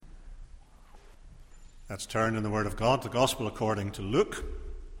Let's turn in the Word of God, the Gospel according to Luke.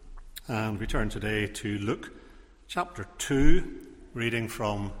 And we turn today to Luke chapter 2, reading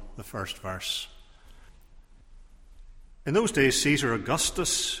from the first verse. In those days, Caesar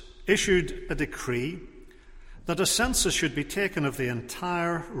Augustus issued a decree that a census should be taken of the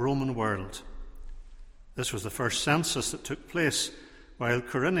entire Roman world. This was the first census that took place while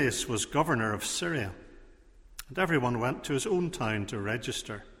Quirinius was governor of Syria, and everyone went to his own town to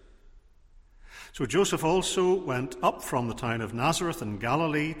register. So Joseph also went up from the town of Nazareth in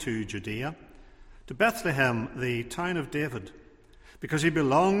Galilee to Judea, to Bethlehem, the town of David, because he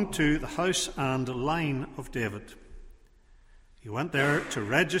belonged to the house and line of David. He went there to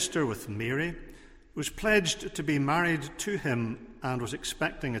register with Mary, who was pledged to be married to him and was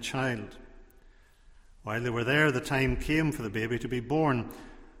expecting a child. While they were there, the time came for the baby to be born,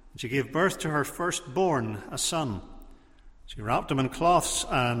 and she gave birth to her firstborn, a son. She wrapped him in cloths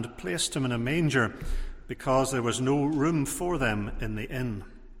and placed him in a manger because there was no room for them in the inn.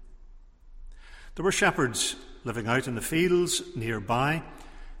 There were shepherds living out in the fields nearby,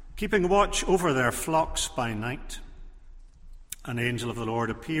 keeping watch over their flocks by night. An angel of the Lord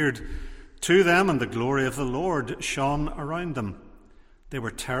appeared to them, and the glory of the Lord shone around them. They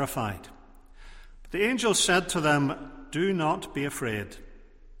were terrified. But the angel said to them, "Do not be afraid.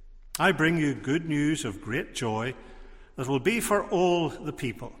 I bring you good news of great joy that will be for all the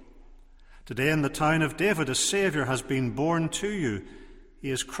people. Today in the town of David a Saviour has been born to you. He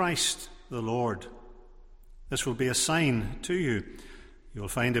is Christ the Lord. This will be a sign to you. You will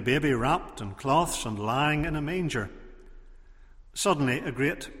find a baby wrapped in cloths and lying in a manger." Suddenly a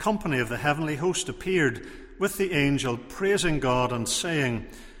great company of the heavenly host appeared with the angel, praising God and saying,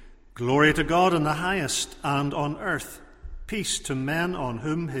 "Glory to God in the highest, and on earth peace to men on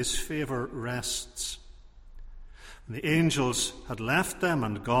whom his favour rests." When the angels had left them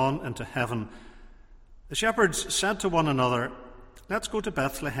and gone into heaven, the shepherds said to one another, "Let's go to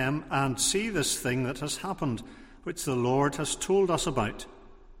Bethlehem and see this thing that has happened, which the Lord has told us about."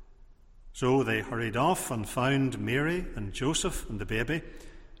 So they hurried off and found Mary and Joseph and the baby,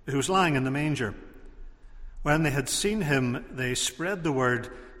 who was lying in the manger. When they had seen him, they spread the word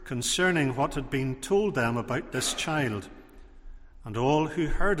concerning what had been told them about this child. And all who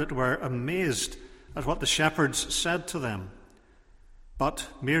heard it were amazed at what the shepherds said to them. But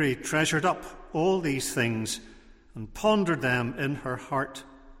Mary treasured up all these things and pondered them in her heart.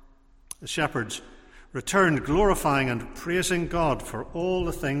 The shepherds returned, glorifying and praising God for all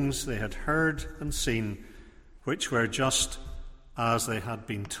the things they had heard and seen, which were just as they had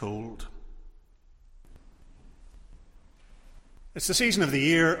been told. It's the season of the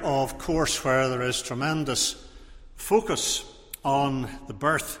year, of course, where there is tremendous focus on the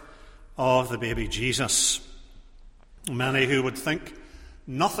birth of the baby Jesus. Many who would think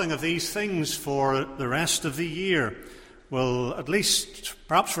nothing of these things for the rest of the year will, at least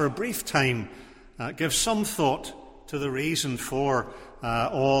perhaps for a brief time, give some thought to the reason for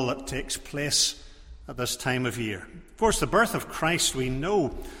all that takes place at this time of year. Of course, the birth of Christ, we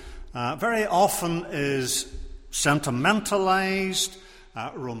know, very often is sentimentalized,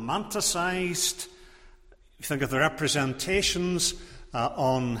 romanticized. You think of the representations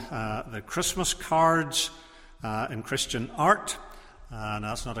on the Christmas cards in Christian art. And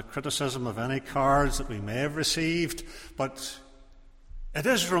that's not a criticism of any cards that we may have received, but it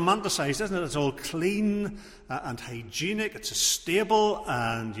is romanticized, isn't it? It's all clean and hygienic. It's a stable,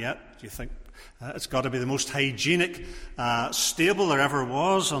 and yet you think it's got to be the most hygienic stable there ever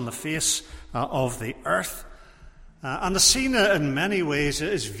was on the face of the earth. And the scene in many ways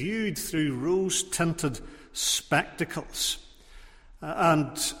is viewed through rose-tinted spectacles.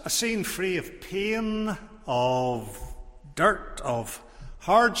 And a scene free of pain, of dirt, of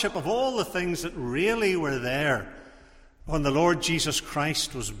hardship, of all the things that really were there when the Lord Jesus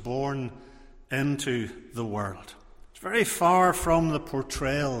Christ was born into the world. It's very far from the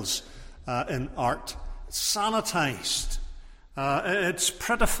portrayals in art. It's sanitized. It's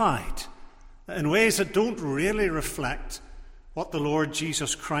prettified in ways that don't really reflect what the Lord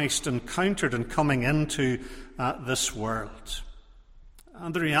Jesus Christ encountered in coming into this world.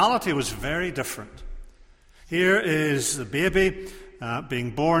 And the reality was very different. Here is the baby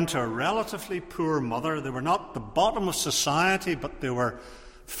being born to a relatively poor mother. They were not the bottom of society, but they were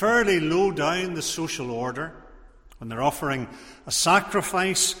fairly low down the social order. When they're offering a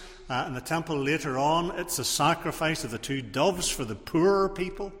sacrifice in the temple later on, it's a sacrifice of the two doves for the poorer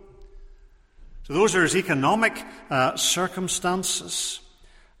people. So those are his economic circumstances.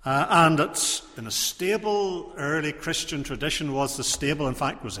 And it's in a stable. Early Christian tradition was the stable, in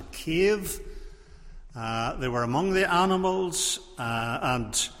fact, was a cave. They were among the animals,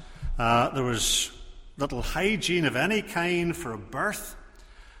 and there was little hygiene of any kind for a birth.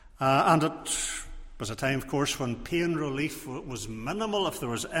 And it was a time, of course, when pain relief was minimal, if there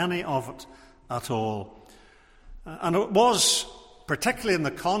was any of it at all. And it was, particularly in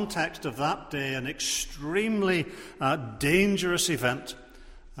the context of that day, an extremely dangerous event.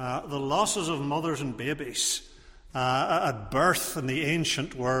 The losses of mothers and babies at birth in the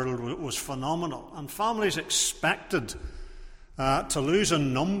ancient world was phenomenal. And families expected to lose a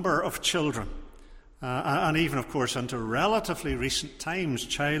number of children. And even, of course, into relatively recent times,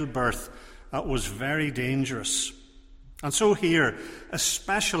 childbirth was very dangerous. And so here,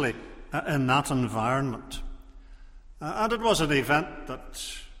 especially in that environment. And it was an event that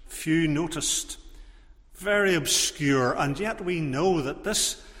few noticed, very obscure, and yet we know that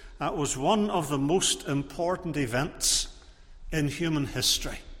this was one of the most important events in human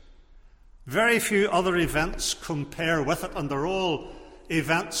history. Very few other events compare with it, and they're all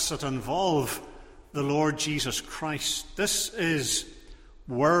events that involve the Lord Jesus Christ. This is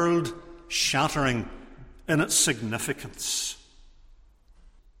world-shattering in its significance.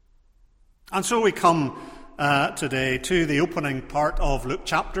 And so we come today to the opening part of Luke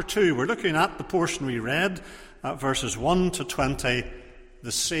chapter 2. We're looking at the portion we read, verses 1 to 20,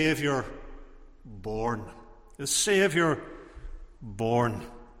 the Saviour Born. The Saviour Born.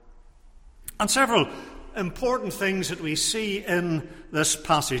 And several important things that we see in this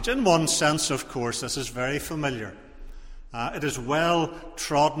passage. In one sense, of course, this is very familiar. It is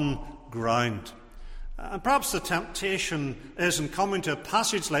well-trodden ground. And perhaps the temptation is, in coming to a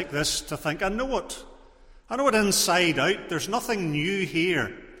passage like this, to think, I know it inside out. There's nothing new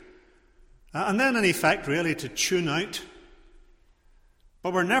here. And then, in effect, really to tune out.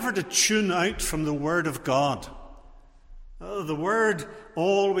 But we're never to tune out from the Word of God. The Word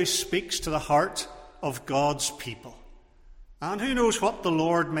always speaks to the heart of God's people. And who knows what the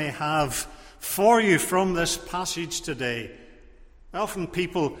Lord may have for you from this passage today. Often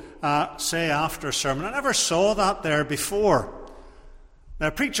people say after a sermon, I never saw that there before. Now,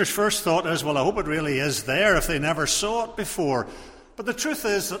 a preacher's first thought is, well, I hope it really is there if they never saw it before. But the truth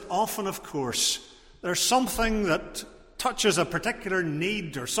is that often, of course, there's something that touches a particular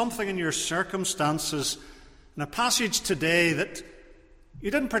need or something in your circumstances in a passage today that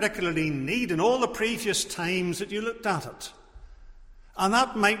you didn't particularly need in all the previous times that you looked at it. And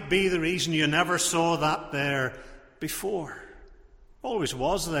that might be the reason you never saw that there before. Always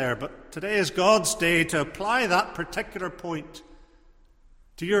was there, but today is God's day to apply that particular point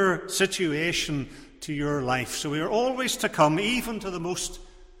to your situation, to your life. So we are always to come, even to the most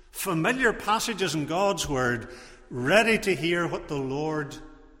familiar passages in God's Word, ready to hear what the Lord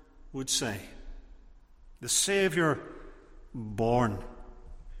would say. The Saviour Born.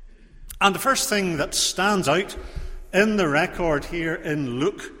 And the first thing that stands out in the record here in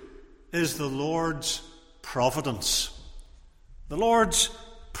Luke is the Lord's providence. The Lord's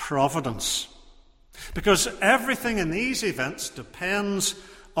providence. Because everything in these events depends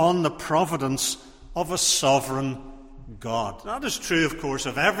on the providence of a sovereign God. That is true, of course,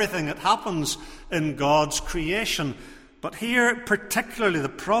 of everything that happens in God's creation. But here, particularly, the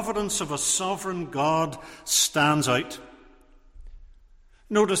providence of a sovereign God stands out.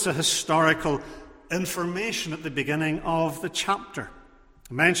 Notice the historical information at the beginning of the chapter.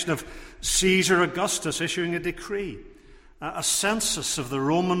 A mention of Caesar Augustus issuing a decree. A census of the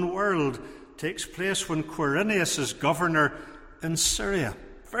Roman world takes place when Quirinius is governor in Syria.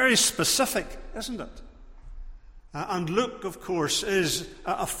 Very specific, isn't it? And Luke, of course, is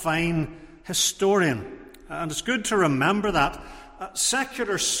a fine historian. And it's good to remember that.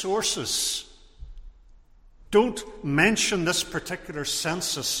 Secular sources don't mention this particular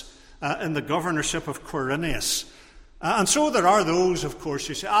census in the governorship of Quirinius. And so there are those, of course,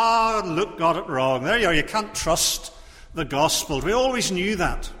 who say, Luke got it wrong. There you are, you can't trust the gospel. We always knew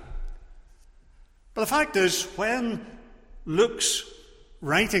that. But the fact is, when Luke's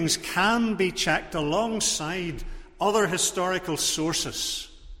writings can be checked alongside other historical sources,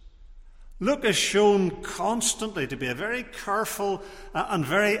 Luke is shown constantly to be a very careful and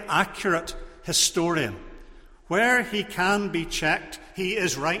very accurate historian. Where he can be checked, he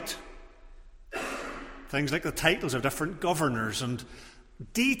is right. Things like the titles of different governors and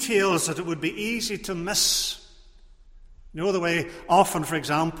details that it would be easy to miss. You know the way often, for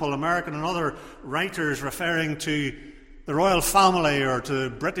example, American and other writers referring to the royal family or to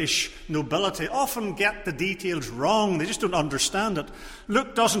British nobility often get the details wrong. They just don't understand it.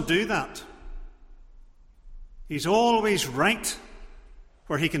 Luke doesn't do that. He's always right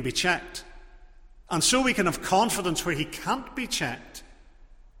where he can be checked. And so we can have confidence where he can't be checked.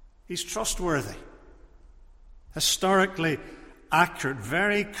 He's trustworthy, historically accurate,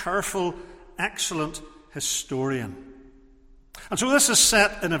 very careful, excellent historian. And so this is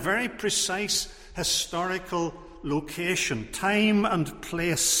set in a very precise historical location, time and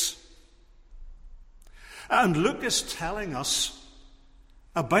place. And Luke is telling us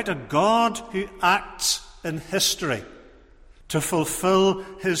about a God who acts in history to fulfill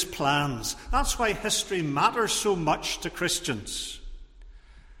his plans. That's why history matters so much to Christians.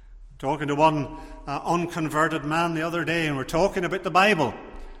 Talking to one unconverted man the other day, and we're talking about the Bible.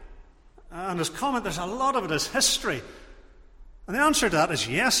 And his comment, there's a lot of it is history. And the answer to that is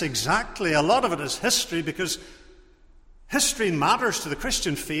yes, exactly. A lot of it is history, because history matters to the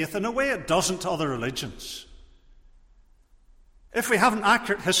Christian faith in a way it doesn't to other religions. If we have an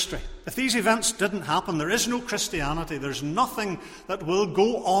accurate history, if these events didn't happen, there is no Christianity. There's nothing that will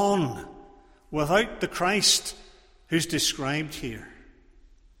go on without the Christ who's described here.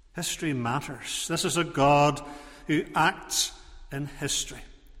 History matters. This is a God who acts in history.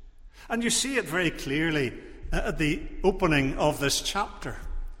 And you see it very clearly at the opening of this chapter.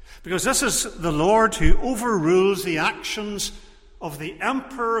 Because this is the Lord who overrules the actions of the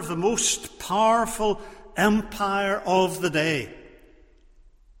emperor of the most powerful empire of the day,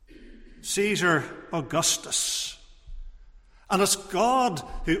 Caesar Augustus. And it's God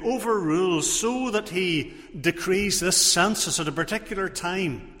who overrules so that he decrees this census at a particular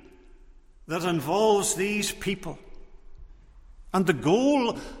time that involves these people. And the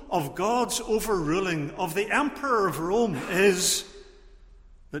goal of God's overruling of the emperor of Rome is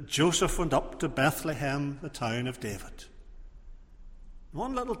that Joseph went up to Bethlehem, the town of David.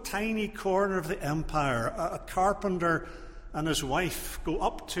 One little tiny corner of the empire, a carpenter and his wife go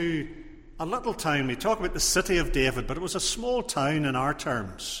up to a little town. We talk about the city of David, but it was a small town in our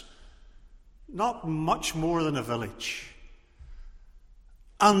terms. Not much more than a village.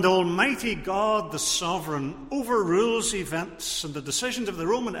 And Almighty God, the sovereign, overrules events and the decisions of the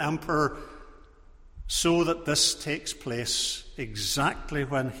Roman emperor so that this takes place exactly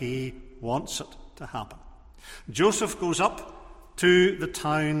when he wants it to happen. Joseph goes up to the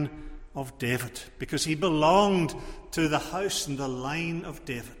town of David because he belonged to the house and the line of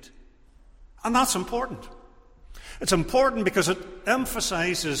David. And that's important. It's important because it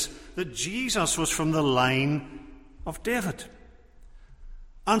emphasizes that Jesus was from the line of David.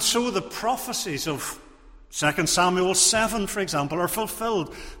 And so the prophecies of 2 Samuel 7, for example, are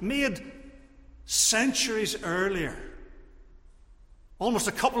fulfilled, made centuries earlier, almost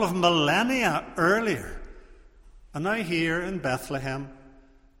a couple of millennia earlier. And now here in Bethlehem,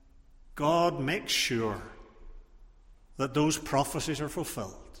 God makes sure that those prophecies are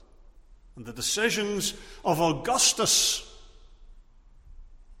fulfilled. And the decisions of Augustus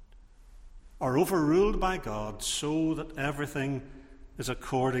are overruled by God so that everything is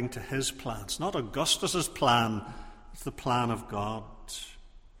according to his plan. It's not Augustus's plan, it's the plan of God.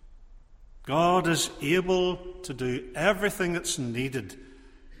 God is able to do everything that's needed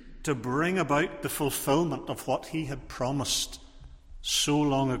to bring about the fulfillment of what he had promised so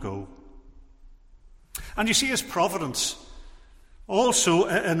long ago. And you see his providence also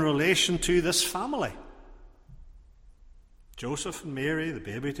in relation to this family. Joseph and Mary, the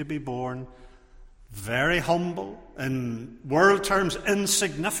baby to be born, very humble, in world terms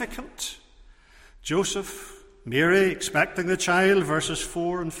insignificant. Joseph, Mary expecting the child, verses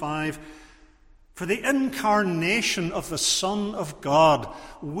 4 and 5. For the incarnation of the Son of God,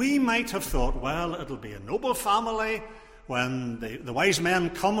 we might have thought, well, it'll be a noble family. When the wise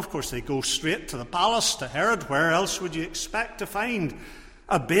men come, of course, they go straight to the palace, to Herod. Where else would you expect to find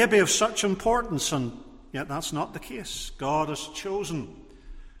a baby of such importance? And yet that's not the case. God has chosen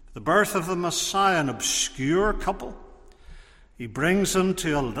the birth of the Messiah, an obscure couple. He brings them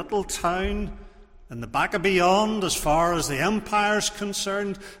to a little town in the back of beyond, as far as the empire's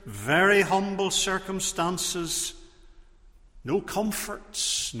concerned. Very humble circumstances. No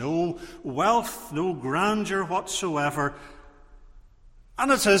comforts, no wealth, no grandeur whatsoever.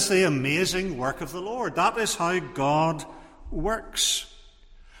 And it is the amazing work of the Lord. That is how God works.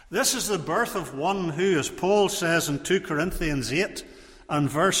 This is the birth of one who, as Paul says in 2 Corinthians 8 and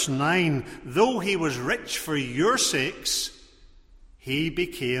verse 9, though he was rich for your sakes, he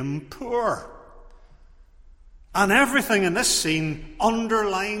became poor. And everything in this scene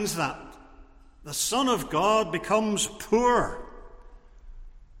underlines that. The Son of God becomes poor.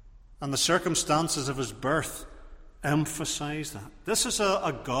 And the circumstances of his birth emphasize that. This is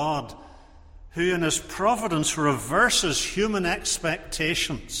a God who in his providence reverses human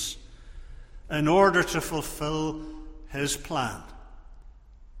expectations in order to fulfill his plan.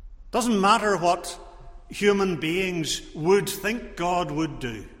 Doesn't matter what human beings would think God would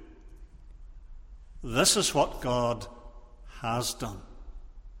do. This is what God has done.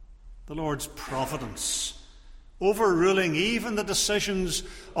 the Lord's providence, overruling even the decisions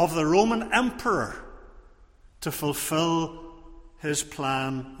of the Roman emperor to fulfill his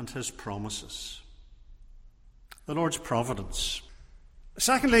plan and his promises. The Lord's providence.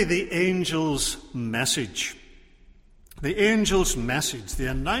 Secondly, the angel's message. The angel's message, the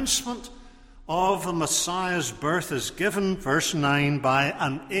announcement of the Messiah's birth, is given, verse 9, by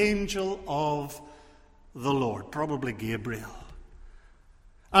an angel of the Lord, probably Gabriel.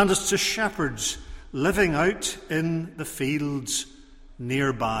 And it's to shepherds living out in the fields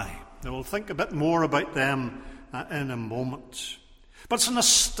nearby. Now, we'll think a bit more about them in a moment. But it's an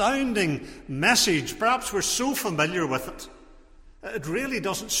astounding message. Perhaps we're so familiar with it, it really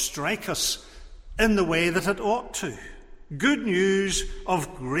doesn't strike us in the way that it ought to. Good news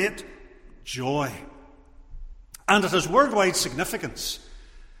of great joy. And it has worldwide significance.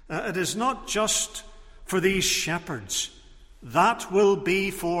 It is not just for these shepherds. That will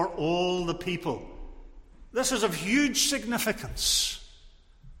be for all the people. This is of huge significance.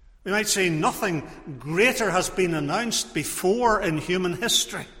 We might say nothing greater has been announced before in human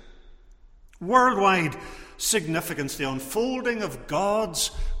history. Worldwide significance, the unfolding of God's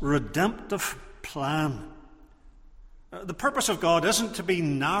redemptive plan. The purpose of God isn't to be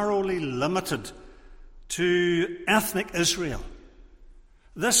narrowly limited to ethnic Israel.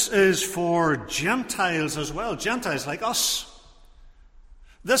 This is for Gentiles as well, Gentiles like us.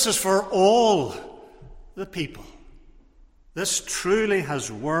 This is for all the people. This truly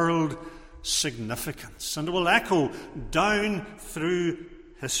has world significance, and it will echo down through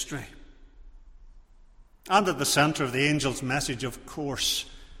history. And at the centre of the angel's message, of course,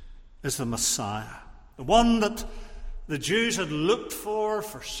 is the Messiah, the one that the Jews had looked for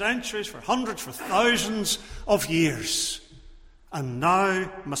centuries, for hundreds, for thousands of years. And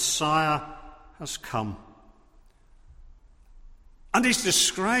now Messiah has come. And he's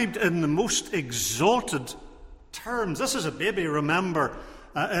described in the most exalted terms. This is a baby, remember,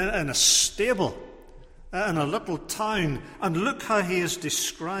 in a stable, in a little town. And look how he is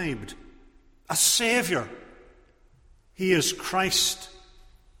described. A Saviour. He is Christ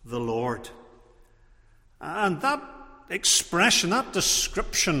the Lord. And that expression, that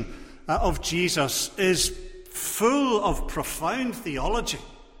description of Jesus is full of profound theology.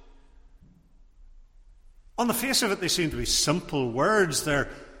 On the face of it, they seem to be simple words.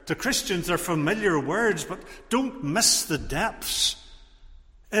 To Christians, they're familiar words, but don't miss the depths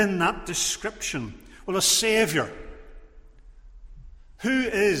in that description. Well, a Saviour. Who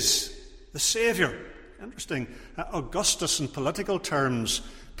is the Saviour? Interesting. Augustus, in political terms,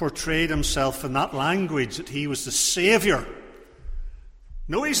 portrayed himself in that language, that he was the Saviour.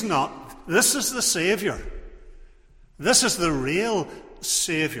 No, he's not. This is the Saviour. This is the real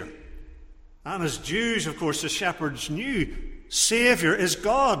Saviour. And as Jews, of course, the shepherds knew, Saviour is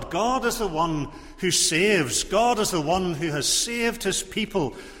God. God is the one who saves. God is the one who has saved his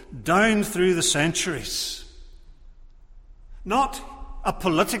people down through the centuries. Not a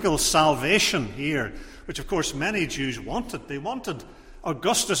political salvation here, which of course many Jews wanted. They wanted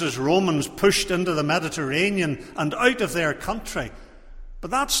Augustus's Romans pushed into the Mediterranean and out of their country. But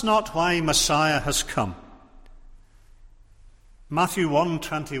that's not why Messiah has come. Matthew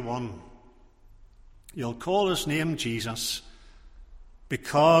 1:21. You'll call his name Jesus,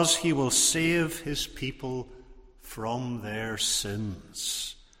 because he will save his people from their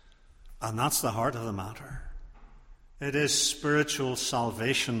sins. And that's the heart of the matter. It is spiritual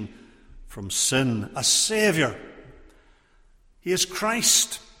salvation from sin. A Saviour. He is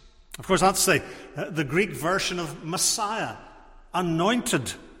Christ. Of course, that's the Greek version of Messiah,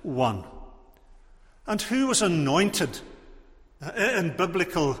 anointed one. And who was anointed in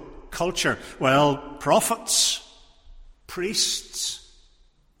biblical culture? Well, prophets, priests,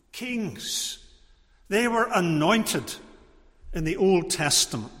 kings. They were anointed in the Old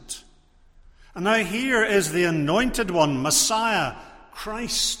Testament. And now here is the anointed one, Messiah,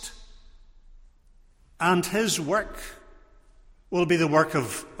 Christ. And his work will be the work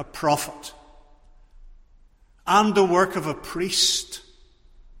of a prophet, and the work of a priest,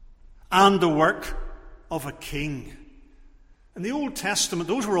 and the work of a king. In the Old Testament,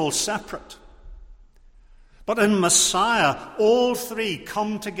 those were all separate. But in Messiah, all three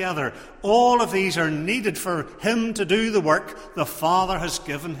come together. All of these are needed for him to do the work the Father has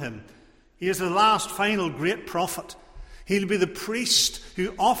given him. He is the last, final, great prophet. He'll be the priest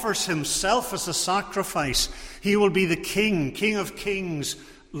who offers himself as a sacrifice. He will be the king, King of kings,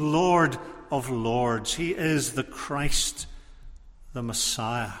 Lord of lords. He is the Christ, the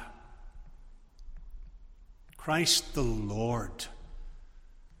Messiah. Christ the Lord.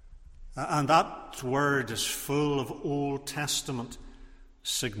 And that word is full of Old Testament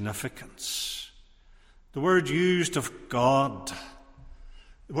significance. The word used of God,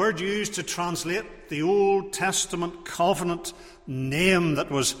 the word used to translate the Old Testament covenant name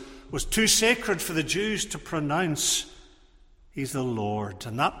that was too sacred for the Jews to pronounce. He's the Lord.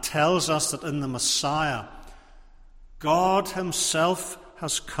 And that tells us that in the Messiah, God himself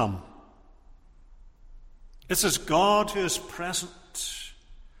has come. This is God who is present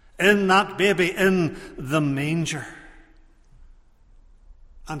in that baby in the manger.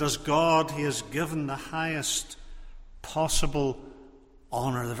 And as God, he is given the highest possible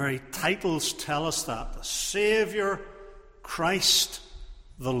honour. The very titles tell us that. The Saviour, Christ,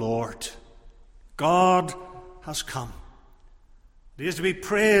 the Lord. God has come. He is to be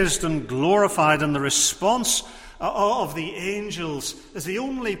praised and glorified, and the response of the angels is the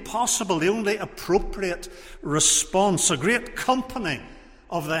only possible, the only appropriate response. A great company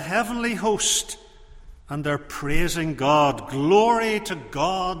of the heavenly host, and they're praising God. Glory to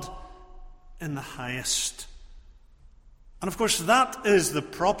God in the highest. And of course, that is the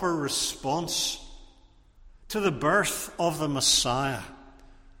proper response to the birth of the Messiah.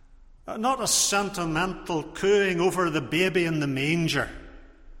 Not a sentimental cooing over the baby in the manger,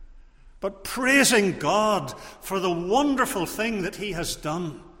 but praising God for the wonderful thing that he has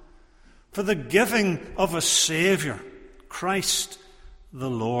done, for the giving of a Saviour, Christ the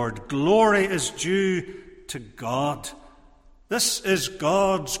Lord. Glory is due to God. This is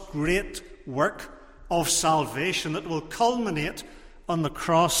God's great work of salvation that will culminate on the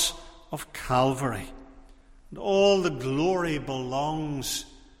cross of Calvary. And all the glory belongs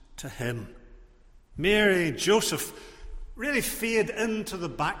to him. Mary, Joseph really fade into the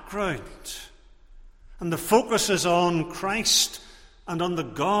background, and the focus is on Christ and on the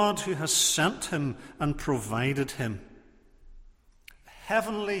God who has sent him and provided him.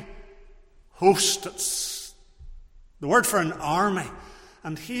 Heavenly host, it's the word for an army,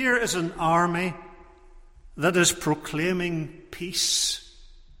 and here is an army that is proclaiming peace.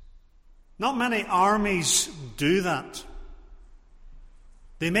 Not many armies do that.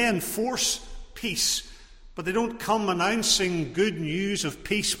 They may enforce peace, but they don't come announcing good news of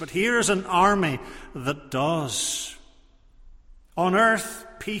peace. But here is an army that does. On earth,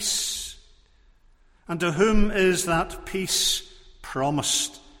 peace. And to whom is that peace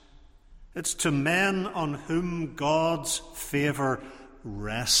promised? It's to men on whom God's favour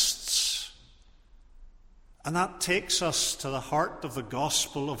rests. And that takes us to the heart of the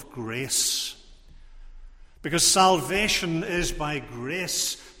gospel of grace. Because salvation is by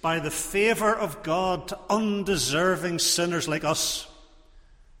grace, by the favour of God to undeserving sinners like us.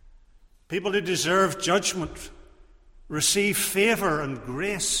 People who deserve judgment receive favour and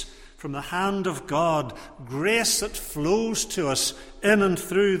grace from the hand of God, grace that flows to us in and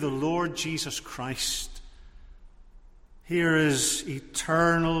through the Lord Jesus Christ. Here is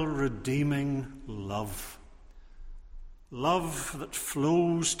eternal redeeming love. Love that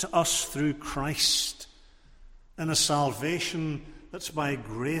flows to us through Christ in a salvation that's by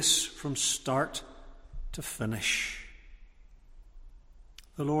grace from start to finish.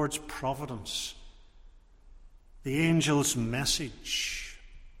 The Lord's providence, the angel's message.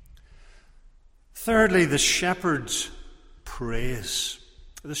 Thirdly, the shepherd's praise.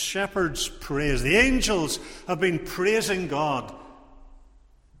 The shepherd's praise. The angels have been praising God.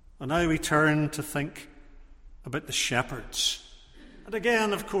 And now we turn to think about the shepherds. And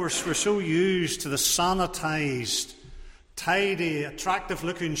again, of course, we're so used to the sanitized, tidy,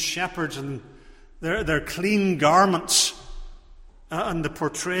 attractive-looking shepherds and their clean garments and the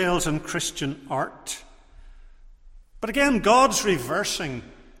portrayals in Christian art. But again, God's reversing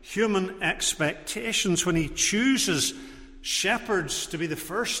human expectations when he chooses shepherds to be the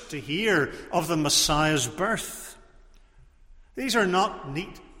first to hear of the Messiah's birth. These are not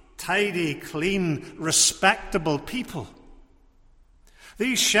neat, tidy, clean, respectable people.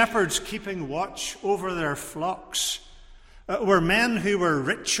 These shepherds keeping watch over their flocks were men who were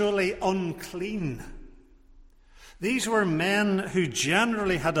ritually unclean. These were men who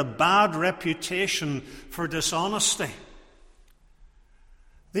generally had a bad reputation for dishonesty.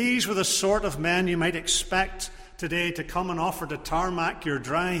 These were the sort of men you might expect today to come and offer to tarmac your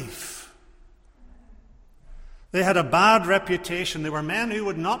drive. They had a bad reputation. They were men who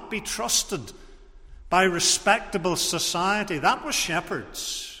would not be trusted by respectable society. That was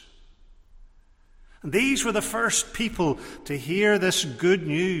shepherds. And these were the first people to hear this good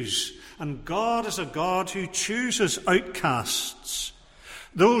news. And God is a God who chooses outcasts,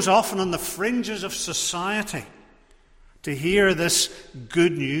 those often on the fringes of society, to hear this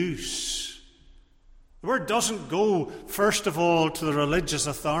good news. The word doesn't go, first of all, to the religious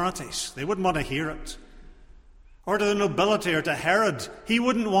authorities. They wouldn't want to hear it. or to the nobility or to Herod. He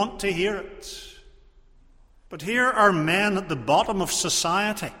wouldn't want to hear it. But here are men at the bottom of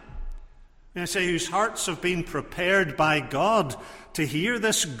society, whose hearts have been prepared by God to hear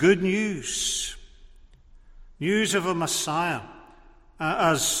this good news. News of a Messiah,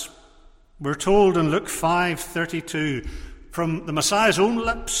 as we're told in Luke 5:32, from the Messiah's own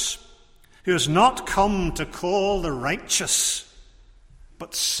lips, who has not come to call the righteous,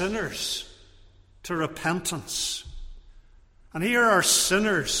 but sinners to repentance. And here are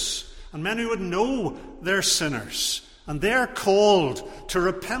sinners, and men who would know they're sinners, and they're called to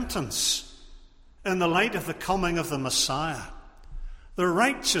repentance in the light of the coming of the Messiah. The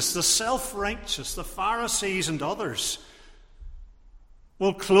righteous, the self-righteous, the Pharisees and others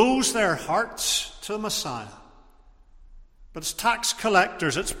will close their hearts to the Messiah. But it's tax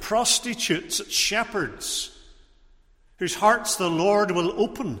collectors, it's prostitutes, it's shepherds whose hearts the Lord will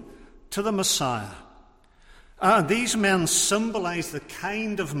open to the Messiah. These men symbolize the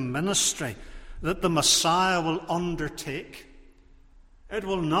kind of ministry that the Messiah will undertake. It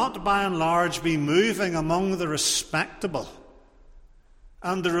will not, by and large, be moving among the respectable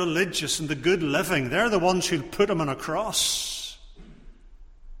and the religious and the good living. They're the ones who'll put him on a cross.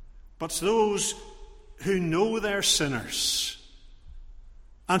 But those who know they're sinners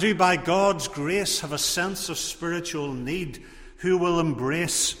and who by God's grace have a sense of spiritual need, who will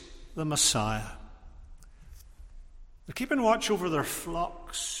embrace the Messiah. They're keeping watch over their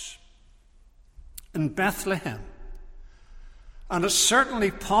flocks in Bethlehem. And it's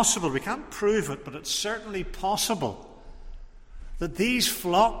certainly possible, we can't prove it, but it's certainly possible that these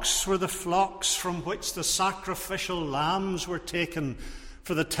flocks were the flocks from which the sacrificial lambs were taken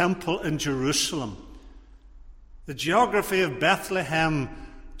for the temple in Jerusalem. The geography of Bethlehem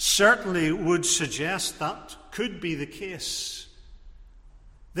certainly would suggest that could be the case.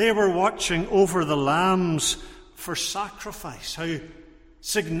 They were watching over the lambs for sacrifice. How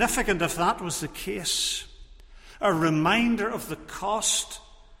significant if that was the case. A reminder of the cost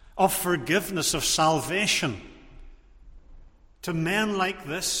of forgiveness, of salvation to men like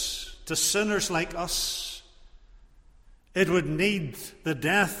this, to sinners like us. It would need the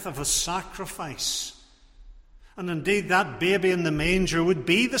death of a sacrifice. And indeed, that baby in the manger would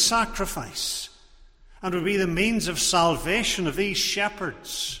be the sacrifice and would be the means of salvation of these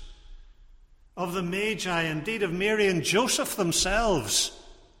shepherds, of the Magi, indeed of Mary and Joseph themselves,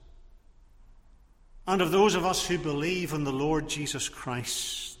 and of those of us who believe in the Lord Jesus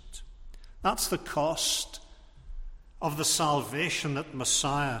Christ. That's the cost of the salvation that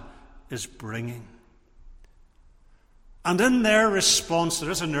Messiah is bringing. And in their response,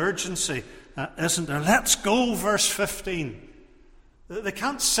 there is an urgency, isn't there? Let's go, verse 15. They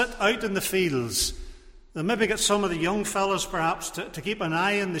can't sit out in the fields. They'll maybe get some of the young fellows, perhaps, to keep an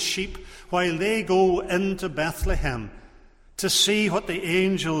eye on the sheep while they go into Bethlehem to see what the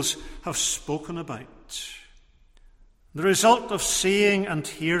angels have spoken about. The result of seeing and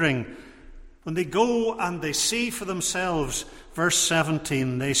hearing, when they go and they see for themselves, verse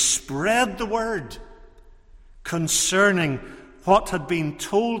 17, they spread the word concerning what had been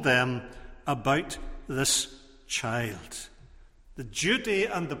told them about this child. The duty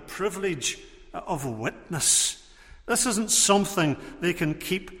and the privilege of witness. This isn't something they can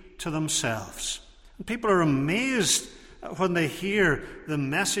keep to themselves. And people are amazed when they hear the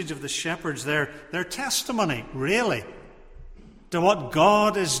message of the shepherds, their testimony, really, to what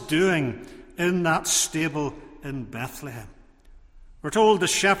God is doing in that stable in Bethlehem. We're told the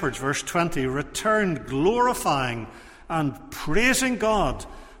shepherds, verse 20, returned glorifying and praising God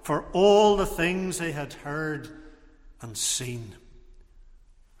for all the things they had heard and seen.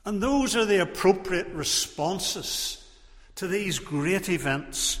 And those are the appropriate responses to these great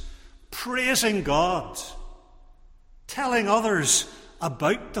events. Praising God, telling others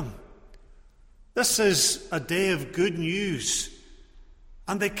about them. This is a day of good news,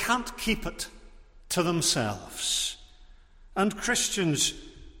 and they can't keep it to themselves. And Christians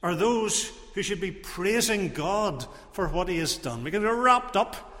are those who should be praising God for what he has done. We get wrapped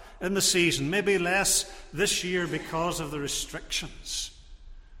up in the season, maybe less this year because of the restrictions.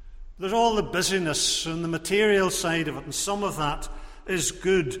 There's all the busyness and the material side of it, and some of that is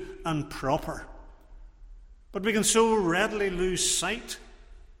good and proper. But we can so readily lose sight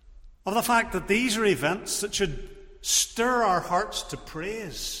of the fact that these are events that should stir our hearts to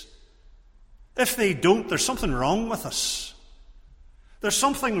praise. If they don't, there's something wrong with us. There's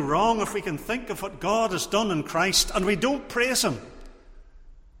something wrong if we can think of what God has done in Christ and we don't praise him.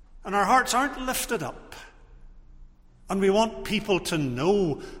 And our hearts aren't lifted up. And we want people to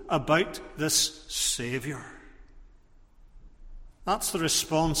know about this Saviour. That's the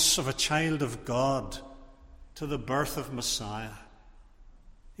response of a child of God to the birth of Messiah.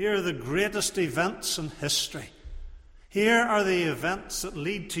 Here are the greatest events in history. Here are the events that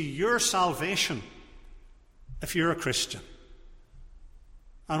lead to your salvation if you're a Christian.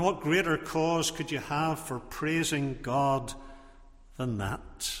 And what greater cause could you have for praising God than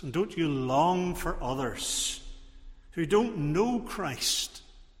that? And don't you long for others who don't know Christ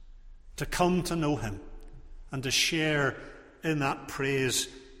to come to know him and to share in that praise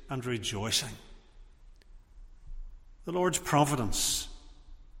and rejoicing? The Lord's providence,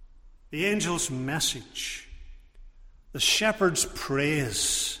 the angel's message, the shepherd's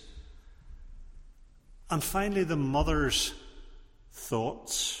praise, and finally the mother's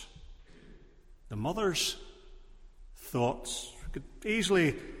thoughts. The mother's thoughts. We could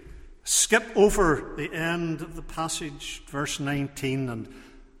easily skip over the end of the passage, verse 19,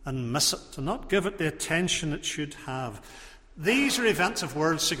 and miss it, and not give it the attention it should have. These are events of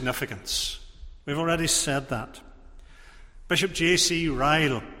world significance. We've already said that. Bishop J.C.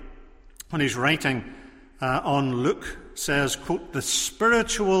 Ryle, when he's writing on Luke, says, quote, "The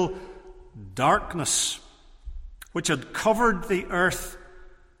spiritual darkness which had covered the earth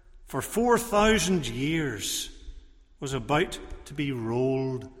for 4,000 years was about to be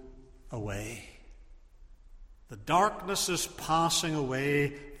rolled away. The darkness is passing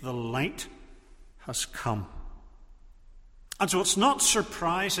away, the light has come." And so it's not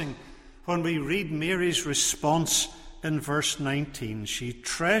surprising when we read Mary's response in verse 19. She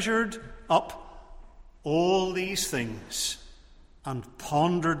treasured up all these things and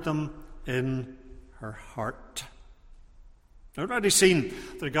pondered them in her heart. I've already seen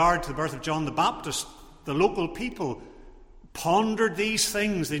with regard to the birth of John the Baptist, the local people pondered these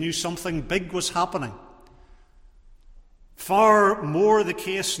things. They knew something big was happening. Far more the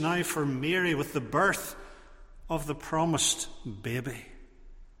case now for Mary with the birth of the promised baby.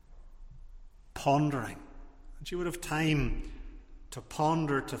 Pondering. And she would have time to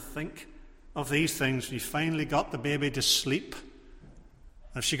ponder, to think of these things. She finally got the baby to sleep.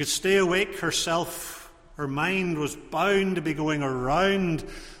 If she could stay awake herself, her mind was bound to be going around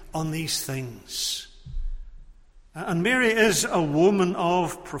on these things. And Mary is a woman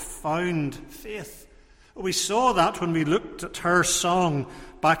of profound faith. We saw that when we looked at her song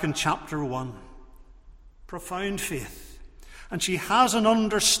back in chapter 1. Profound faith. And she has an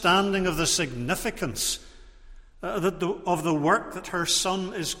understanding of the significance of the work that her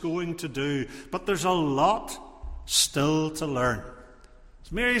son is going to do. But there's a lot still to learn.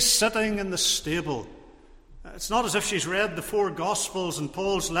 As Mary's sitting in the stable, it's not as if she's read the 4 Gospels and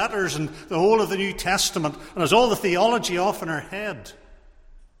Paul's letters and the whole of the New Testament and has all the theology off in her head.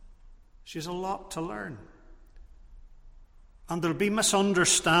 She has a lot to learn. And there'll be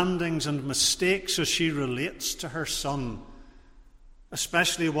misunderstandings and mistakes as she relates to her son,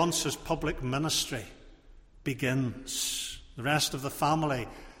 especially once his public ministry begins. The rest of the family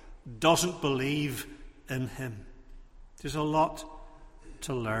doesn't believe in him. There's a lot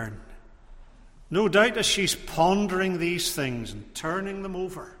to learn. No doubt as she's pondering these things and turning them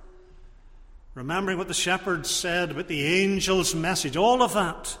over, remembering what the shepherd said about the angel's message, all of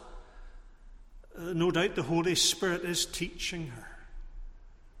that, no doubt the Holy Spirit is teaching her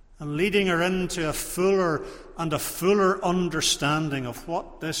and leading her into a fuller understanding of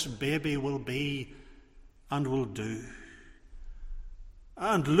what this baby will be and will do.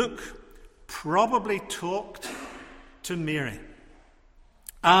 And Luke probably talked to Mary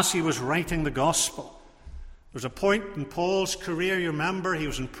as he was writing the gospel. There's a point in Paul's career, you remember, he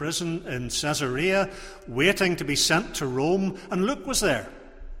was in prison in Caesarea, waiting to be sent to Rome, and Luke was there.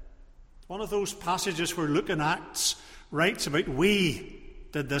 One of those passages where Luke in Acts writes about, we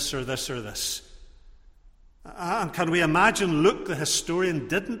did this or this or this. And can we imagine Luke, the historian,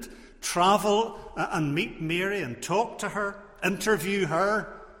 didn't travel and meet Mary and talk to her, interview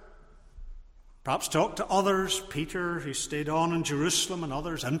her, perhaps talk to others? Peter, who stayed on in Jerusalem, and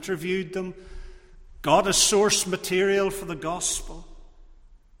others interviewed them, got a source material for the gospel.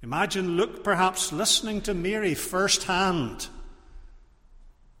 Imagine Luke perhaps listening to Mary firsthand,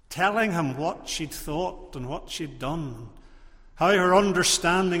 telling him what she'd thought and what she'd done, how her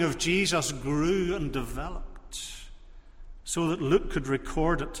understanding of Jesus grew and developed, so that Luke could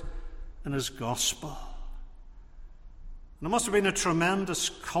record it in his gospel. And it must have been a tremendous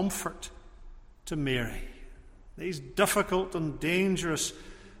comfort to Mary, these difficult and dangerous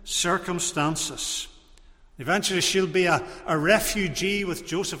circumstances. Eventually she'll be a refugee with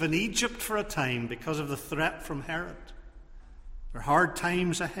Joseph in Egypt for a time because of the threat from Herod. There are hard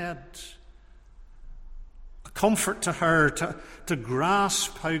times ahead. A comfort to her to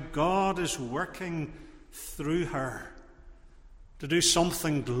grasp how God is working through her to do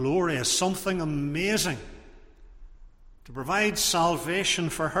something glorious, something amazing to provide salvation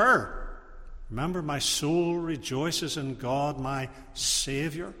for her. Remember, my soul rejoices in God, my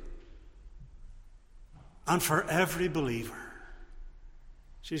Saviour. And for every believer,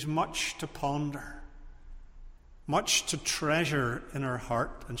 she's much to ponder, much to treasure in her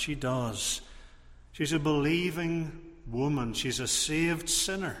heart, and she does. She's a believing woman. She's a saved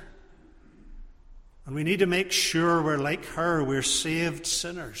sinner. And we need to make sure we're like her. We're saved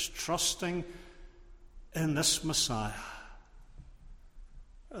sinners, trusting in this Messiah.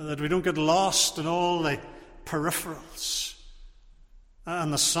 That we don't get lost in all the peripherals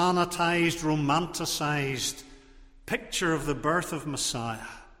and the sanitized, romanticized picture of the birth of Messiah.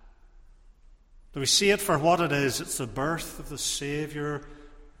 That we see it for what it is. It's the birth of the Saviour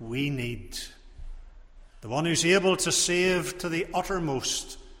we need. The one who's able to save to the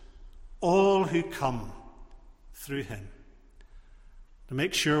uttermost all who come through him. To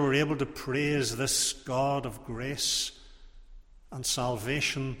make sure we're able to praise this God of grace and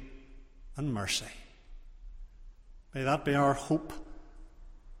salvation and mercy. May that be our hope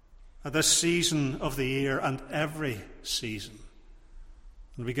at this season of the year and every season.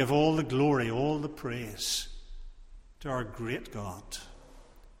 And we give all the glory, all the praise to our great God.